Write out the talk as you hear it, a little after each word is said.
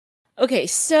Okay,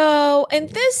 so in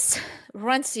this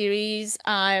run series,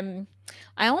 I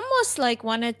almost like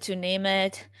wanted to name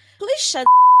it "Please Shut,"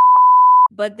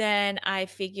 but then I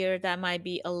figured that might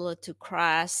be a little too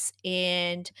crass,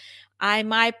 and I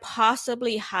might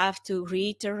possibly have to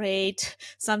reiterate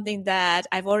something that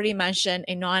I've already mentioned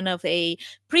in one of a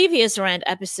previous rant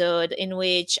episode, in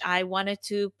which I wanted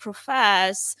to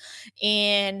profess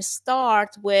and start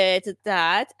with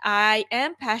that I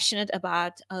am passionate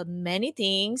about many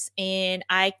things, and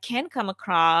I can come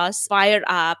across fired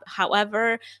up.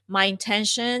 However, my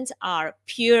intentions are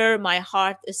pure, my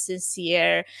heart is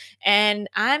sincere, and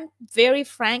I'm very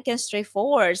frank and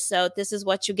straightforward. So this is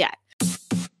what you get.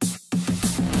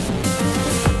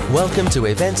 Welcome to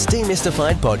Events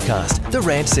Demystified Podcast, the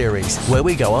RANT series, where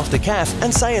we go off the cuff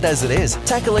and say it as it is,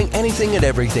 tackling anything and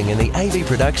everything in the AV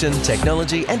production,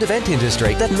 technology and event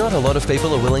industry that not a lot of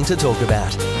people are willing to talk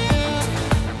about.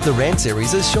 The RANT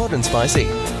series is short and spicy,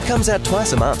 comes out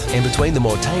twice a month in between the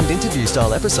more tamed interview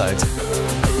style episodes.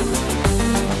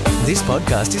 This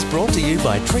podcast is brought to you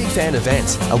by Trifan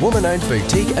Events, a woman-owned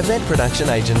boutique event production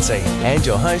agency, and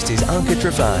your host is Anca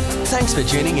Trifan. Thanks for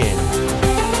tuning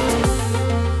in.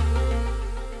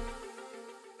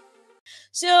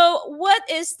 So, what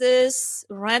is this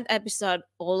rant episode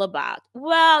all about?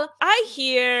 Well, I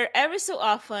hear every so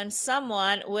often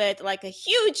someone with like a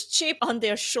huge chip on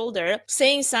their shoulder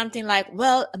saying something like,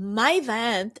 well, my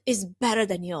event is better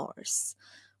than yours.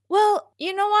 Well,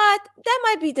 you know what? That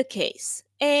might be the case.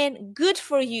 And good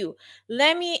for you.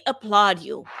 Let me applaud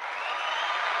you.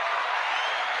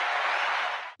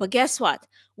 But guess what?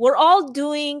 We're all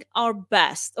doing our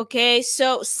best, okay?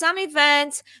 So some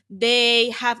events,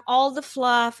 they have all the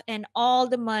fluff and all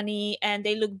the money, and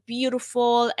they look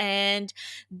beautiful, and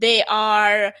they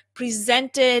are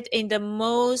presented in the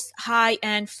most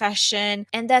high-end fashion,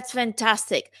 and that's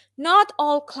fantastic. Not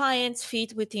all clients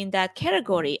fit within that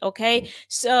category, okay?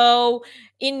 So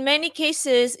in many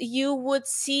cases, you would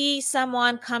see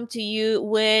someone come to you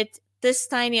with this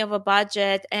tiny of a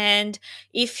budget, and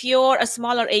if you're a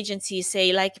smaller agency,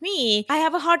 say like me, I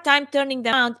have a hard time turning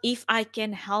them around if I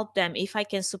can help them, if I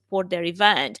can support their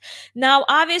event. Now,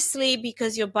 obviously,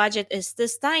 because your budget is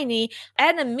this tiny,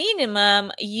 at a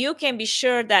minimum, you can be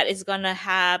sure that it's gonna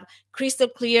have crystal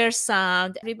clear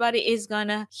sound. Everybody is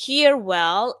gonna hear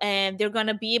well, and they're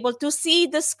gonna be able to see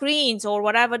the screens or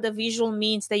whatever the visual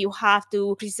means that you have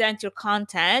to present your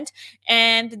content,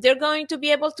 and they're going to be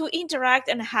able to interact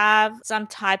and have some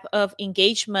type of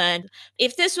engagement.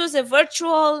 If this was a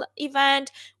virtual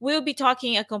event, we'll be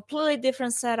talking a completely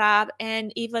different setup,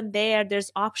 and even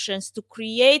there's options to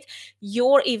create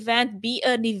your event be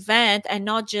an event and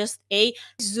not just a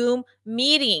Zoom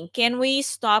meeting. Can we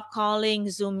stop calling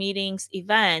Zoom meetings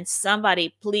events?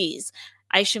 Somebody, please.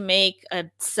 I should make a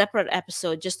separate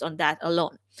episode just on that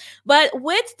alone. But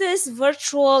with this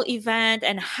virtual event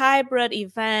and hybrid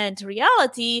event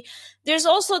reality, there's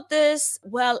also this,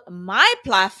 well, my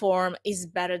platform is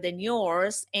better than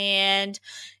yours. And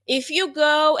if you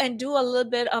go and do a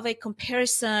little bit of a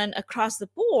comparison across the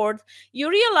board, you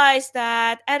realize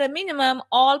that at a minimum,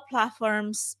 all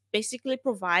platforms basically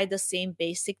provide the same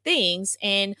basic things.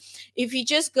 And if you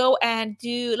just go and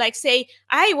do, like, say,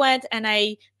 I went and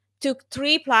I took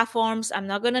 3 platforms, I'm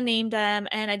not going to name them,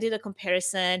 and I did a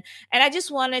comparison, and I just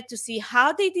wanted to see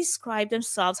how they describe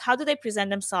themselves, how do they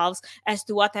present themselves as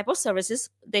to what type of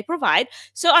services they provide.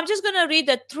 So I'm just going to read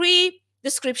the 3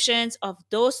 descriptions of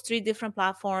those 3 different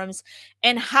platforms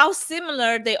and how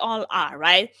similar they all are,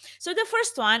 right? So the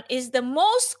first one is the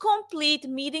most complete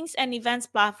meetings and events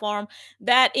platform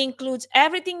that includes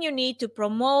everything you need to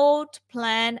promote,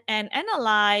 plan, and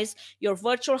analyze your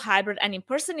virtual, hybrid, and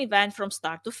in-person event from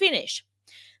start to finish.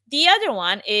 The other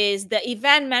one is the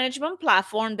event management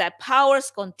platform that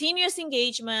powers continuous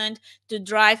engagement to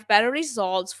drive better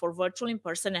results for virtual,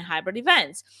 in-person, and hybrid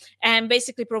events, and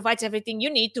basically provides everything you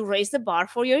need to raise the bar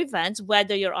for your events,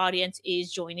 whether your audience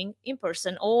is joining in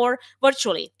person or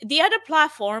virtually. The other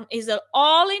platform is an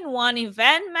all-in-one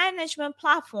event management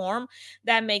platform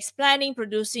that makes planning,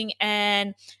 producing,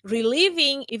 and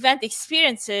reliving event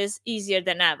experiences easier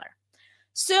than ever.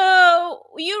 So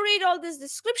you read all these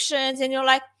descriptions and you're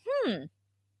like,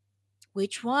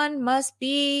 which one must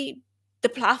be the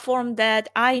platform that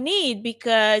I need?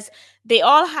 Because they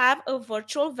all have a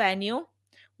virtual venue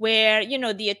where,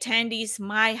 the attendees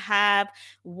might have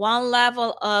one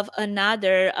level of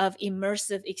another of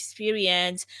immersive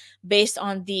experience based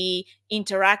on the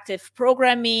interactive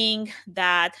programming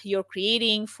that you're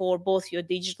creating for both your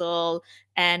digital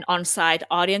and on-site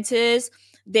audiences.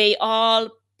 They all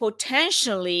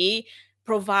potentially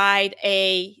provide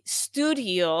a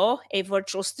studio, a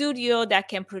virtual studio that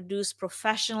can produce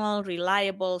professional,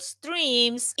 reliable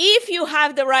streams if you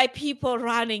have the right people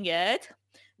running it.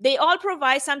 They all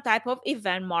provide some type of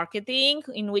event marketing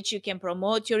in which you can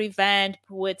promote your event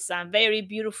with some very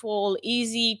beautiful,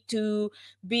 easy to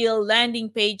build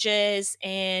landing pages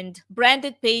and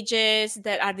branded pages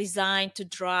that are designed to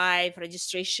drive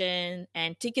registration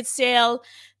and ticket sale.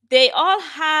 They all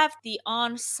have the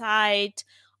on-site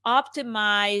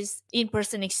optimized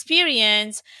in-person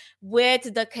experience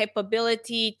with the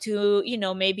capability to,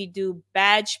 maybe do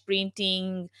badge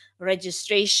printing,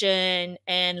 registration,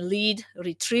 and lead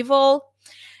retrieval.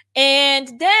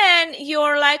 And then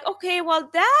you're like, okay, well,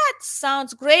 that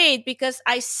sounds great because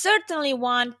I certainly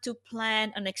want to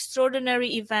plan an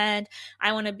extraordinary event.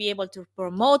 I want to be able to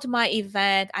promote my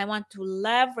event. I want to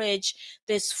leverage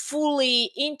this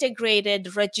fully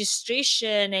integrated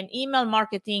registration and email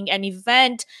marketing and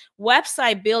event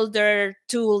website builder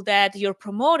tool that you're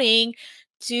promoting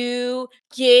to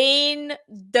gain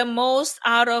the most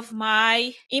out of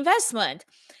my investment.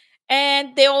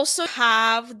 And they also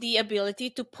have the ability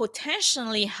to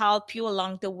potentially help you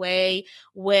along the way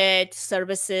with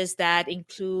services that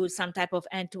include some type of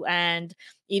end-to-end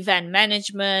event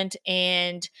management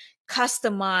and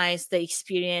customize the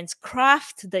experience,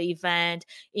 craft the event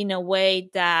in a way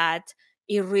that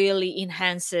it really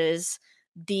enhances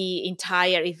the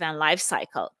entire event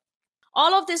lifecycle.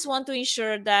 All of this want to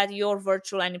ensure that your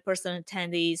virtual and in-person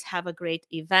attendees have a great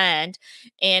event.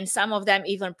 And some of them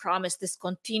even promise this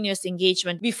continuous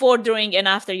engagement before, during, and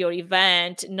after your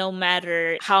event, no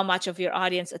matter how much of your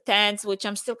audience attends, which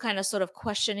I'm still kind of sort of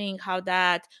questioning how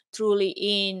that truly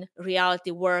in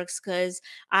reality works, because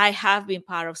I have been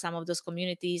part of some of those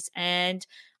communities and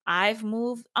I've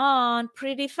moved on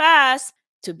pretty fast.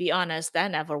 To be honest, that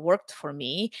never worked for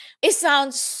me. It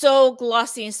sounds so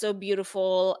glossy and so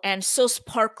beautiful and so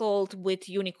sparkled with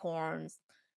unicorns.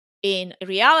 In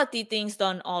reality, things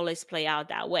don't always play out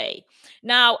that way.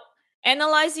 Now,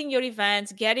 analyzing your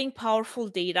events, getting powerful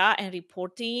data and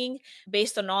reporting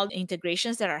based on all the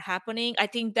integrations that are happening, I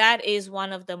think that is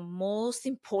one of the most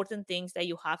important things that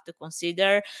you have to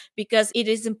consider, because it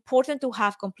is important to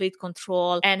have complete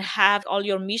control and have all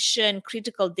your mission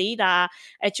critical data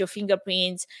at your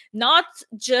fingerprints, not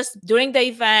just during the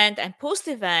event and post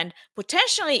event,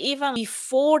 potentially even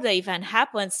before the event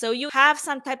happens. So you have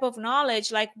some type of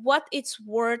knowledge, like what it's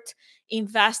worth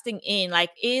investing in. Like,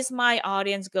 is my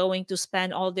audience going to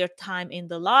spend all their time in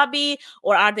the lobby,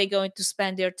 or are they going to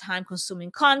spend their time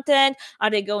consuming content? Are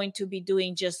they going to be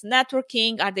doing just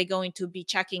networking? Are they going to be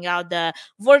checking out the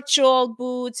virtual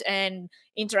booths and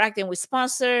interacting with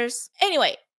sponsors?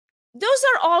 Anyway, those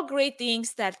are all great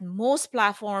things that most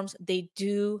platforms, they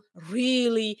do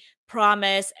really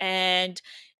promise. And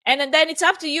then it's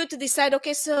up to you to decide,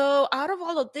 okay, so out of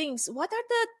all the things, what are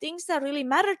the things that really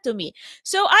matter to me?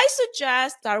 So I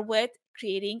suggest start with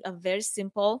creating a very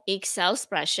simple Excel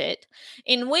spreadsheet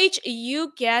in which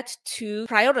you get to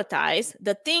prioritize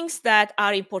the things that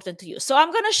are important to you. So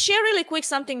I'm going to share really quick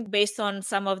something based on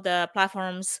some of the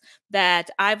platforms that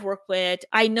I've worked with.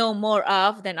 I know more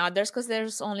of than others because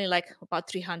there's only like about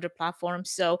 300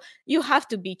 platforms. So you have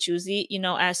to be choosy,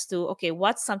 as to, okay,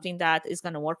 what's something that is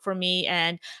going to work for me?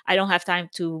 And I don't have time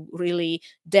to really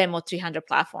demo 300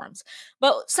 platforms.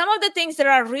 But some of the things that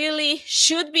are really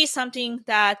should be something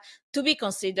that to be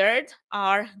considered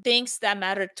are things that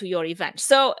matter to your event.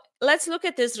 So let's look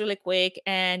at this really quick,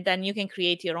 and then you can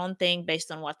create your own thing based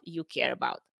on what you care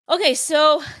about. Okay,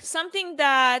 so something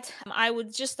that I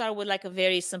would just start with, like a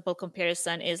very simple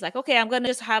comparison, is like, okay, I'm going to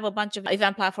just have a bunch of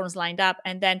event platforms lined up.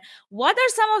 And then what are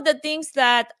some of the things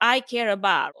that I care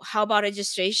about? How about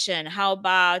registration? How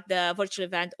about the virtual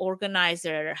event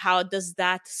organizer? How does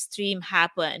that stream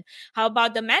happen? How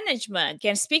about the management?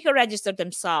 Can speaker register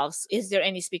themselves? Is there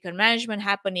any speaker management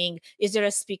happening? Is there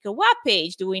a speaker web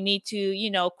page? Do we need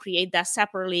to, create that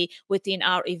separately within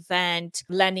our event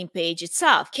landing page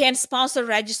itself? Can sponsor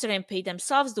register and pay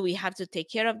themselves? Do we have to take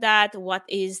care of that? What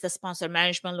is the sponsor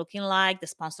management looking like? The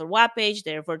sponsor web page,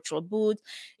 their virtual booth,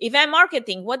 event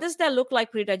marketing. What does that look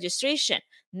like pre-registration?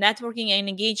 Networking and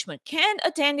engagement. Can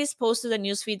attendees post to the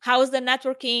newsfeed? How is the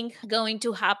networking going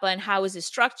to happen? How is it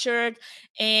structured?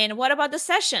 And what about the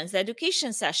sessions, the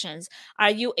education sessions? Are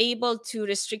you able to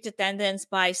restrict attendance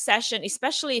by session,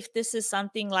 especially if this is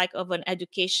something like of an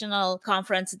educational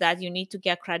conference that you need to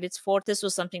get credits for? This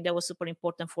was something that was super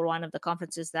important for one of the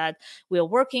conferences that we're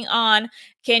working on.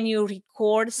 Can you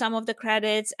record some of the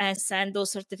credits and send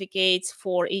those certificates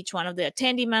for each one of the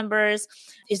attendee members?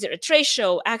 Is there a trade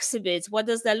show, exhibits? What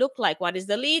does does that look like? What is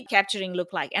the lead capturing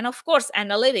look like? And of course,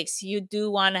 analytics. You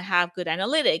do want to have good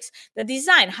analytics. The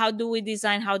design, how do we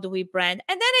design? How do we brand?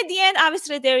 And then at the end,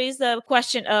 obviously, there is the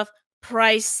question of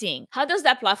pricing. How does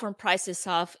that platform price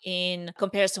itself in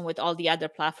comparison with all the other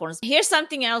platforms? Here's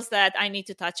something else that I need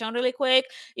to touch on really quick.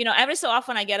 Every so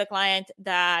often I get a client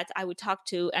that I would talk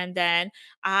to, and then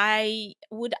I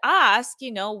would ask,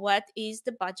 what is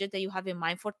the budget that you have in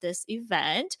mind for this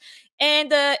event?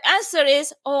 And the answer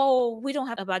is, oh, we don't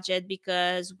have a budget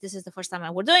because this is the first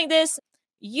time we're doing this.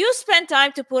 You spend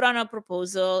time to put on a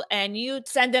proposal and you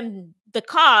send them the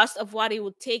cost of what it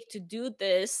would take to do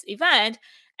this event.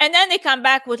 And then they come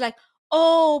back with like,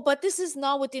 oh, but this is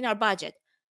not within our budget.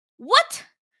 What?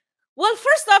 Well,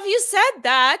 first off, you said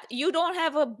that you don't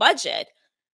have a budget.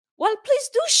 Well, please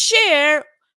do share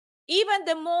even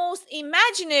the most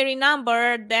imaginary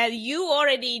number that you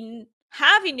already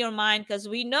have in your mind, because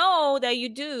we know that you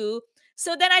do,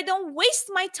 so that I don't waste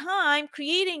my time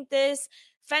creating this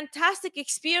fantastic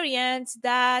experience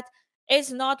that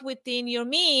is not within your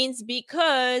means,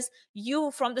 because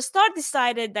you from the start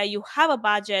decided that you have a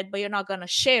budget, but you're not going to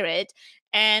share it.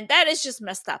 And that is just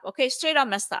messed up. Okay, straight up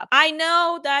messed up. I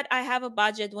know that I have a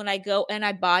budget when I go and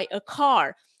I buy a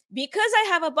car. Because I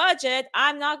have a budget,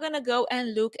 I'm not going to go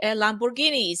and look at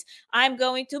Lamborghinis. I'm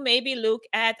going to maybe look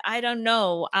at, I don't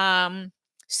know,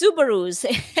 Subarus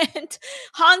and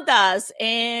Hondas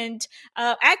and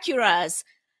Acuras.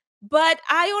 But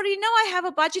I already know I have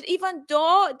a budget, even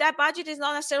though that budget is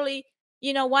not necessarily,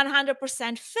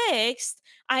 100% fixed.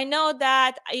 I know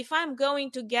that if I'm going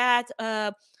to get,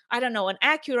 I don't know, an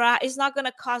Acura, it's not going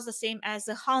to cost the same as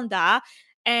a Honda.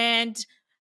 And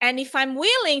if I'm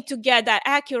willing to get that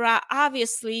Acura,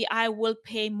 obviously I will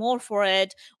pay more for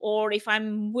it. Or if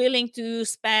I'm willing to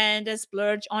spend and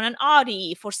splurge on an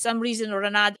Audi for some reason or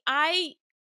another,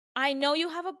 I know you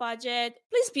have a budget.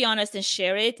 Please be honest and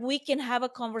share it. We can have a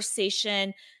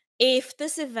conversation if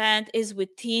this event is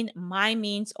within my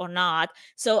means or not.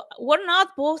 So we're not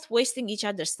both wasting each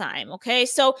other's time. Okay,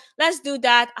 so let's do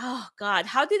that. Oh God,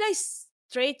 how did I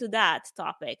stray to that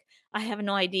topic? I have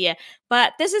no idea.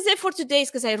 But this is it for today,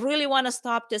 because I really want to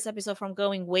stop this episode from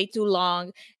going way too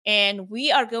long. And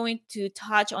we are going to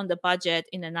touch on the budget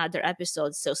in another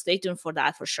episode. So stay tuned for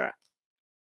that for sure.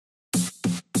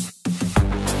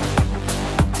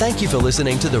 Thank you for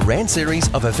listening to the RANT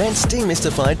series of Events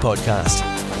Demystified podcast.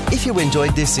 If you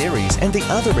enjoyed this series and the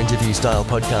other interview-style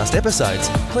podcast episodes,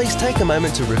 please take a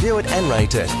moment to review it and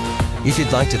rate it. If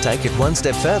you'd like to take it one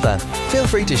step further, feel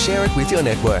free to share it with your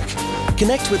network.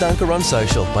 Connect with Anca on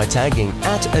social by tagging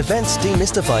 @Events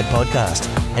Demystified Podcast.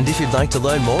 And if you'd like to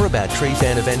learn more about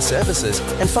Trifan Event Services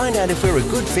and find out if we're a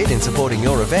good fit in supporting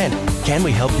your event, can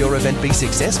we help your event be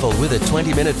successful with a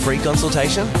 20-minute free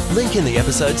consultation? Link in the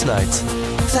episode's notes.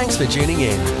 Thanks for tuning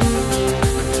in.